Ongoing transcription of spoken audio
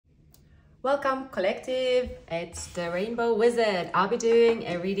Welcome, collective. It's the Rainbow Wizard. I'll be doing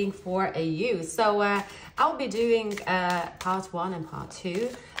a reading for you. So I'll be doing part 1 and part 2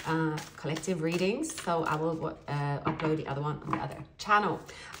 collective readings. So I will upload the other one on the other channel.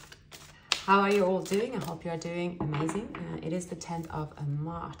 How are you all doing? I hope you are doing amazing. It is the 10th of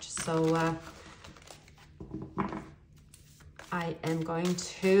March. So I am going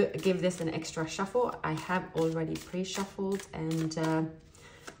to give this an extra shuffle. I have already pre-shuffled and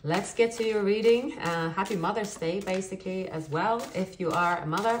let's get to your reading. Happy Mother's Day, basically, as well, if you are a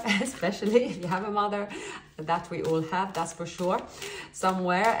mother, especially if you have a mother. That we all have, that's for sure,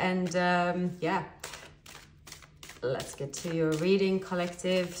 somewhere. And yeah, let's get to your reading,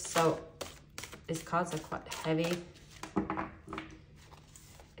 collective. So these cards are quite heavy.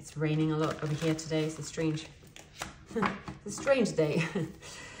 It's raining a lot over here today. It's a strange, it's a strange day.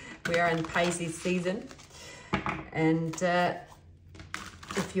 We are in Pisces season, and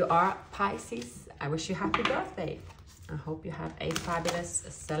if you are Pisces, I wish you happy birthday. I hope you have a fabulous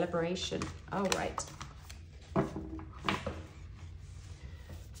celebration. All right.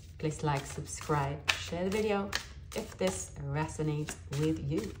 Please like, subscribe, share the video if this resonates with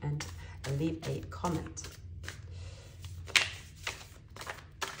you, and leave a comment.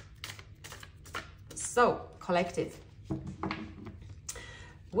 So, collective,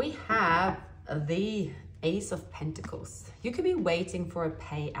 we have the Ace of Pentacles. You could be waiting for a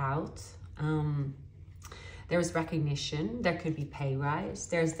payout. There is recognition. There could be pay rise.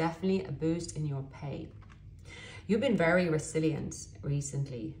 There's definitely a boost in your pay. You've been very resilient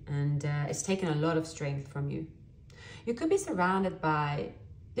recently, and it's taken a lot of strength from you. You could be surrounded by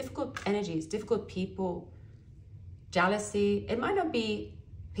difficult energies, difficult people, jealousy. It might not be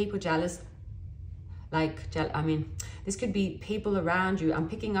people jealous, I mean, this could be people around you. I'm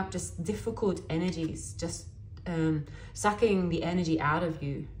picking up just difficult energies, just sucking the energy out of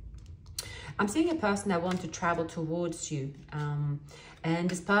you. I'm seeing a person that wants to travel towards you, and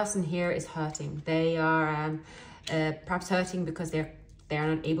this person here is hurting. They are perhaps hurting because they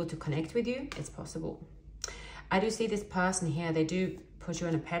are not able to connect with you. It's possible. I do see this person here. They do put you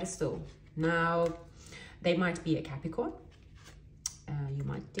on a pedestal. Now, they might be a Capricorn. You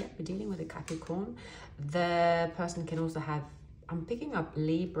might be dealing with a Capricorn. The person can also have, I'm picking up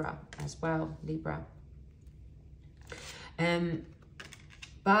Libra as well, Libra.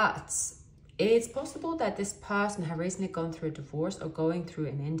 But it's possible that this person have recently gone through a divorce or going through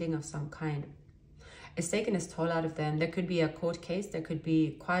an ending of some kind. It's taken its toll out of them. There could be a court case. There could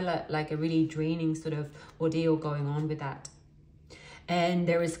be quite like a really draining sort of ordeal going on with that. And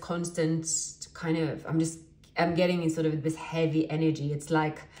there is constant kind of, I'm getting in sort of this heavy energy. It's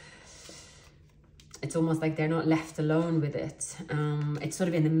like, it's almost like they're not left alone with it. It's sort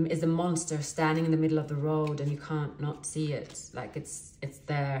of is a monster standing in the middle of the road and you can't not see it. Like it's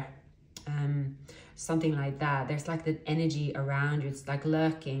there. Something like that. There's like the energy around you. It's like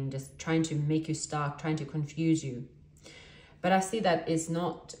lurking, just trying to make you stuck, trying to confuse you. But I see that it's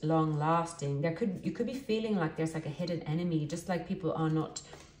not long lasting. You could be feeling like there's like a hidden enemy, just like people are not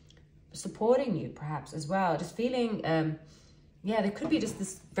supporting you perhaps as well. Just feeling, yeah, there could be just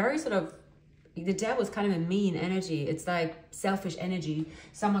this very sort of, the devil is kind of a mean energy. It's like selfish energy.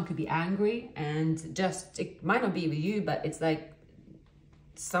 Someone could be angry and just, it might not be with you, but it's like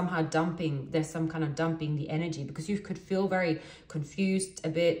somehow dumping, there's some kind of dumping the energy, because you could feel very confused, a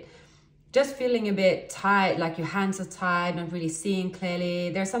bit, just feeling a bit tired, like your hands are tied, not really seeing clearly.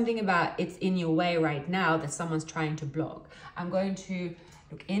 There's something about it's in your way right now that someone's trying to block. I'm going to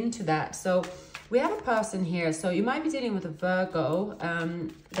look into that. So we have a person here. So you might be dealing with a Virgo.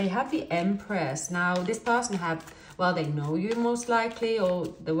 They have the Empress. Now this person well, they know you most likely, or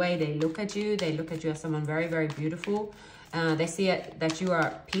the way they look at you as someone very, very beautiful. They see that you are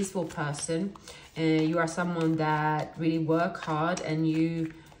a peaceful person. You are someone that really work hard, and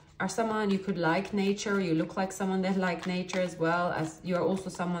you are someone, you could like nature. You look like someone that like nature as well, as you are also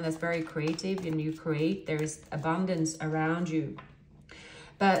someone that's very creative and you create. There is abundance around you.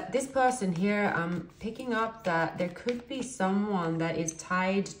 But this person here, I'm picking up that there could be someone that is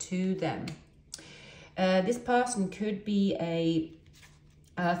tied to them. This person could be a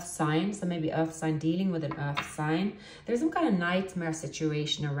earth sign, so maybe earth sign, dealing with an earth sign. There's some kind of nightmare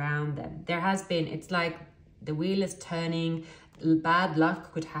situation around them. There has been, it's like the wheel is turning. Bad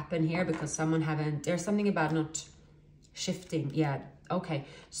luck could happen here because someone there's something about not shifting. Yeah, okay.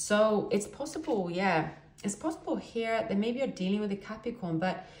 So it's possible, yeah. It's possible here that maybe you're dealing with a Capricorn,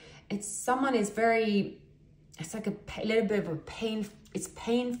 but it's someone is very, it's like a little bit of a pain. It's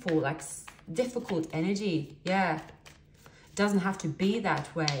painful, like difficult energy. Yeah. Doesn't have to be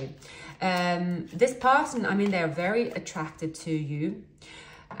that way. This person, I mean, they're very attracted to you.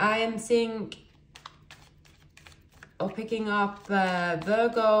 I am seeing or picking up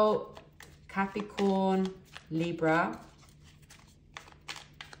Virgo, Capricorn, Libra.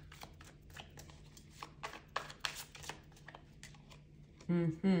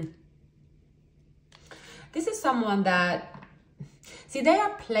 This is someone that, see, they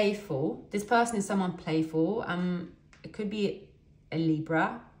are playful. This person is someone playful. It could be a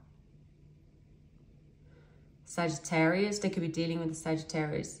Libra, Sagittarius. They could be dealing with the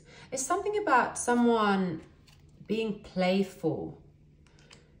Sagittarius. It's something about someone being playful,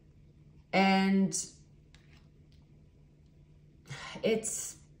 and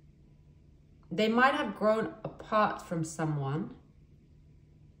they might have grown apart from someone.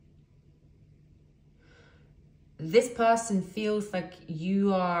 This person feels like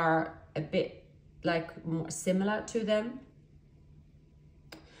you are a bit like more similar to them.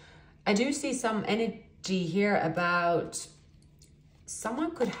 I do see some energy here about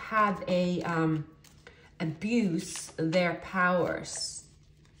someone could have abuse their powers.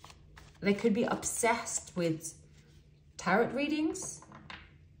 They could be obsessed with tarot readings,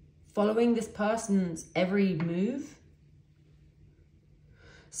 following this person's every move.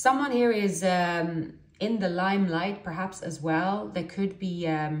 Someone here is in the limelight, perhaps, as well. There could be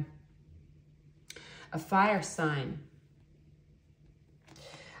a fire sign.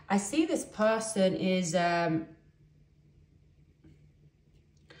 I see this person is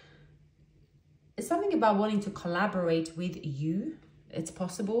it's something about wanting to collaborate with you. It's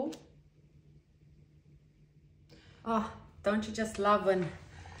possible. Oh, don't you just love when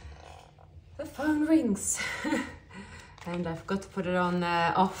the phone rings? And I forgot to put it on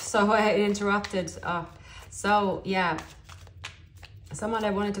off, so it interrupted. So yeah, someone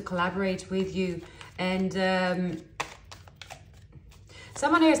that wanted to collaborate with you, and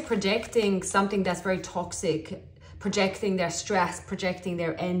someone here is projecting something that's very toxic, projecting their stress, projecting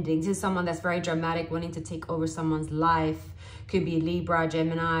their endings. This is someone that's very dramatic, wanting to take over someone's life. Could be Libra,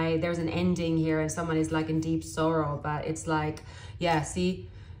 Gemini. There's an ending here, and someone is like in deep sorrow, but it's like, yeah, see,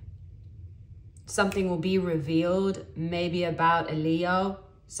 something will be revealed, maybe about a Leo,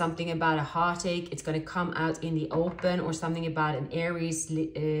 something about a heartache. It's going to come out in the open, or something about an Aries.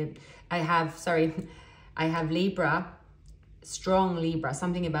 I have Libra, strong Libra,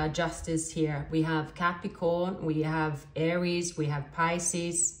 something about justice here. We have Capricorn, we have Aries, we have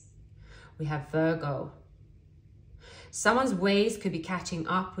Pisces, we have Virgo. Someone's ways could be catching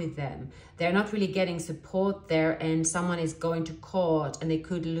up with them. They're not really getting support there, and someone is going to court and they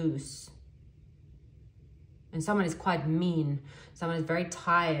could lose. And someone is quite mean. Someone is very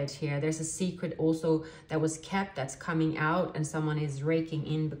tired here. There's a secret also that was kept that's coming out, and someone is raking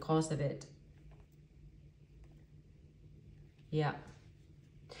in because of it. Yeah.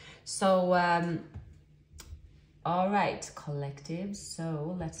 So, all right, collective.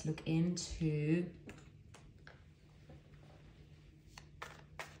 So let's look into...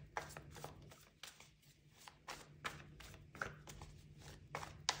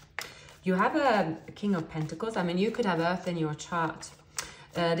 You have a King of Pentacles. I mean, you could have Earth in your chart.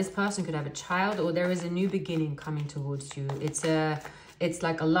 This person could have a child, or there is a new beginning coming towards you. It's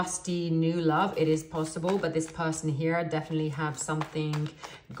like a lusty new love. It is possible, but this person here definitely have something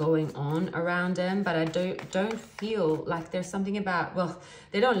going on around them. But I don't feel like there's something about, well,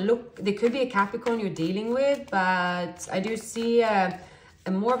 they don't look, they could be a Capricorn you're dealing with, but I do see a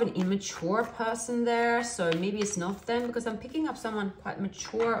more of an immature person there. So maybe it's not them, because I'm picking up someone quite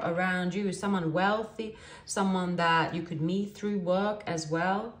mature around you, someone wealthy, someone that you could meet through work as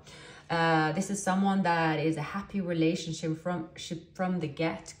well. This is someone that is a happy relationship from the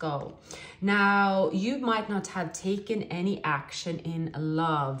get-go. Now, you might not have taken any action in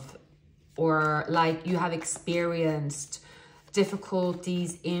love, or like you have experienced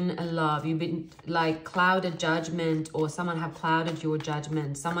difficulties in love. You've been like clouded judgment, or someone have clouded your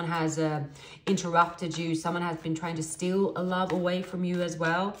judgment. Someone has interrupted you. Someone has been trying to steal a love away from you as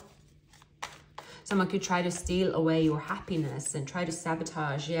well. Someone could try to steal away your happiness and try to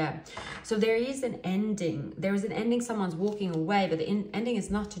sabotage. Yeah. So there is an ending. There is an ending. Someone's walking away, but the ending is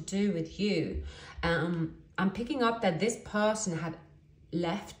not to do with you. I'm picking up that this person had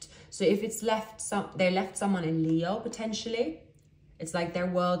left. So if it's they left someone in Leo potentially. It's like their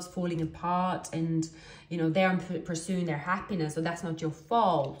world's falling apart, and you know they're pursuing their happiness, so that's not your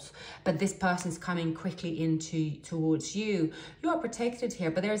fault. But this person's coming quickly towards you. You are protected here,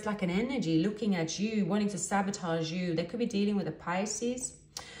 but there's like an energy looking at you, wanting to sabotage you. They could be dealing with a Pisces.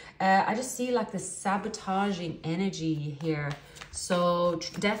 I just see like the sabotaging energy here. So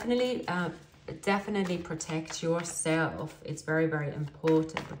definitely protect yourself. It's very, very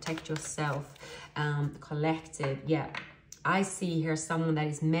important. Protect yourself. Collective, yeah. I see here someone that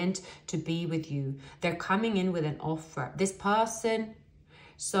is meant to be with you. They're coming in with an offer. This person,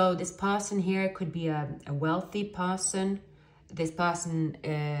 so this person here could be a wealthy person. This person,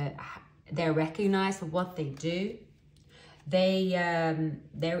 they're recognized for what they do.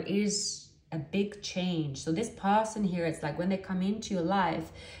 There is a big change. So this person here, it's like when they come into your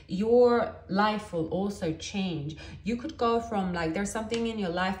life will also change. You could go from like, there's something in your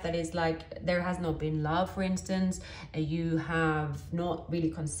life that is like, there has not been love, for instance. You have not really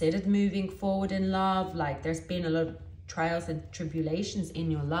considered moving forward in love. Like there's been a lot of trials and tribulations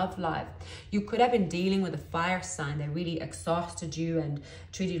in your love life. You could have been dealing with a fire sign that really exhausted you and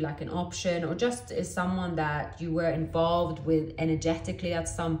treated you like an option, or just is someone that you were involved with energetically at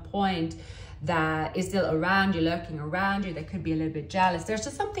some point that is still around you, lurking around you. They could be a little bit jealous. There's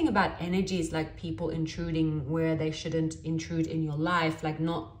just something about energies, like people intruding where they shouldn't intrude in your life, like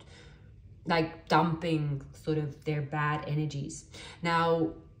not like dumping sort of their bad energies.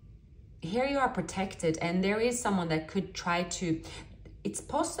 Now, here you are protected, and there is someone that could try to, it's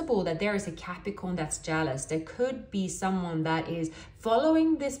possible that there is a Capricorn that's jealous. There could be someone that is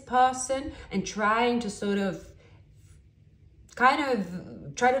following this person and trying to sort of kind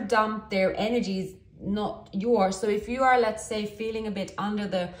of try to dump their energies, not yours. So if you are, let's say, feeling a bit under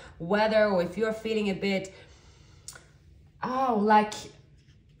the weather, or if you're feeling a bit, like,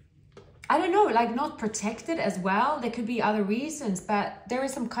 I don't know, like not protected as well. There could be other reasons, but there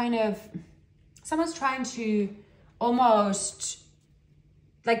is some kind of, someone's trying to almost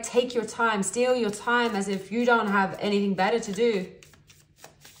like take your time, steal your time as if you don't have anything better to do.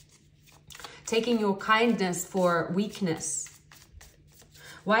 Taking your kindness for weakness.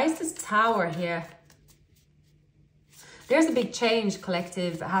 Why is this Tower here? There's a big change,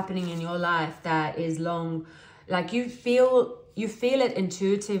 collective, happening in your life that is long, like you feel it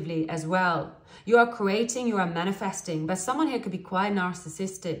intuitively as well. You are creating, you are manifesting, but someone here could be quite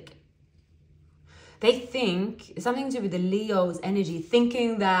narcissistic. They think, something to do with the Leo's energy,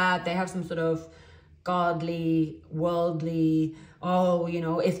 thinking that they have some sort of godly, worldly, oh, you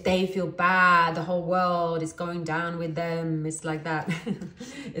know, if they feel bad, the whole world is going down with them. It's like that.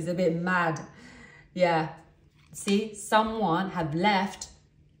 It's a bit mad. Yeah. See, someone have left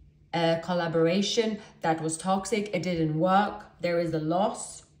a collaboration that was toxic. It didn't work. There is a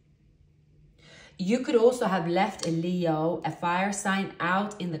loss. You could also have left a Leo, a fire sign,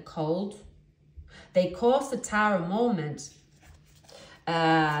 out in the cold. They caused a Tower moment,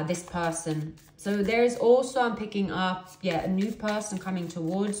 this person. So there's also, I'm picking up, yeah, a new person coming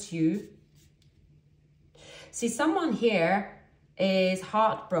towards you. See, someone here is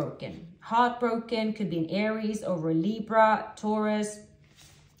heartbroken. Heartbroken, could be an Aries over a Libra, Taurus.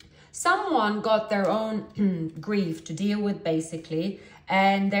 Someone got their own grief to deal with, basically.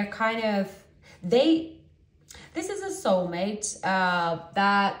 And they're kind of, this is a soulmate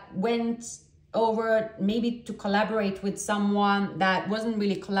that went over maybe to collaborate with someone that wasn't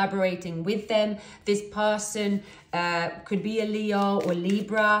really collaborating with them. This person could be a Leo or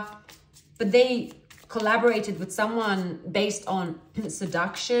Libra, but they collaborated with someone based on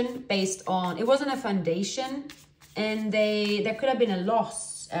seduction, based on, it wasn't a foundation, and there could have been a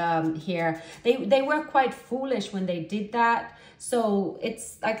loss here. They were quite foolish when they did that. So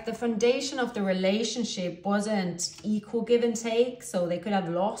it's like the foundation of the relationship wasn't equal give and take. So they could have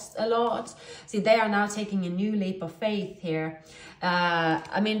lost a lot. See, they are now taking a new leap of faith here.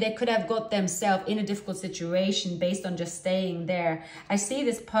 I mean, they could have got themselves in a difficult situation based on just staying there. I see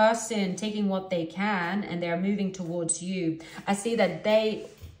this person taking what they can and they're moving towards you. I see that they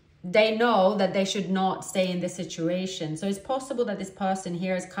know that they should not stay in this situation. So it's possible that this person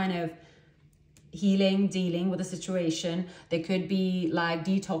here is kind of healing, dealing with the situation. They could be like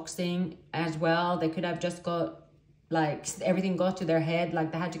detoxing as well. They could have just got like everything got to their head,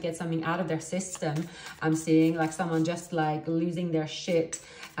 like they had to get something out of their system. I'm seeing like someone just like losing their shit.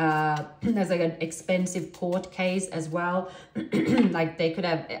 There's like an expensive court case as well. Like they could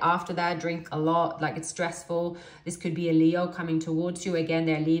have after that drink a lot, like it's stressful. This could be a Leo coming towards you. Again,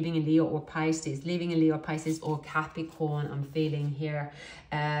 they're leaving a Leo or Pisces, leaving a Leo, Pisces or Capricorn, I'm feeling here.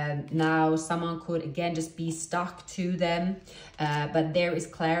 Now someone could again just be stuck to them, but there is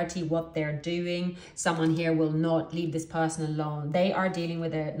clarity what they're doing. Someone here will not leave this person alone. They are dealing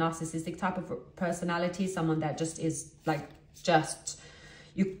with a narcissistic type of personality, someone that just is like, just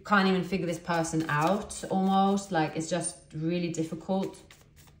you can't even figure this person out, almost like it's just really difficult.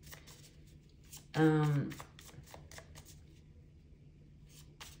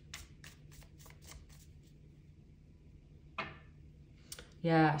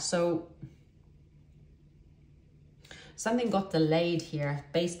 Yeah, so something got delayed here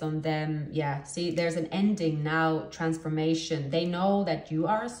based on them. Yeah, see, there's an ending now, transformation. They know that you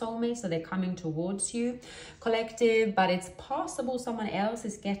are a soulmate, so they're coming towards you, collective, but it's possible someone else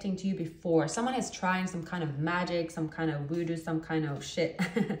is getting to you before. Someone is trying some kind of magic, some kind of voodoo, some kind of shit.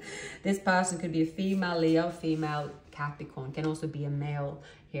 This person could be a female, Leo, female, Capricorn, can also be a male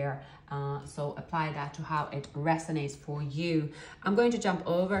here. So apply that to how it resonates for you. I'm going to jump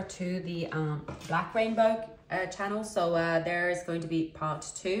over to the Black Rainbow channel. So there is going to be part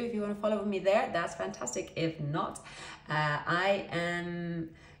 2. If you want to follow me there, that's fantastic. If not, I am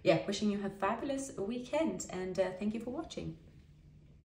wishing you a fabulous weekend, and thank you for watching.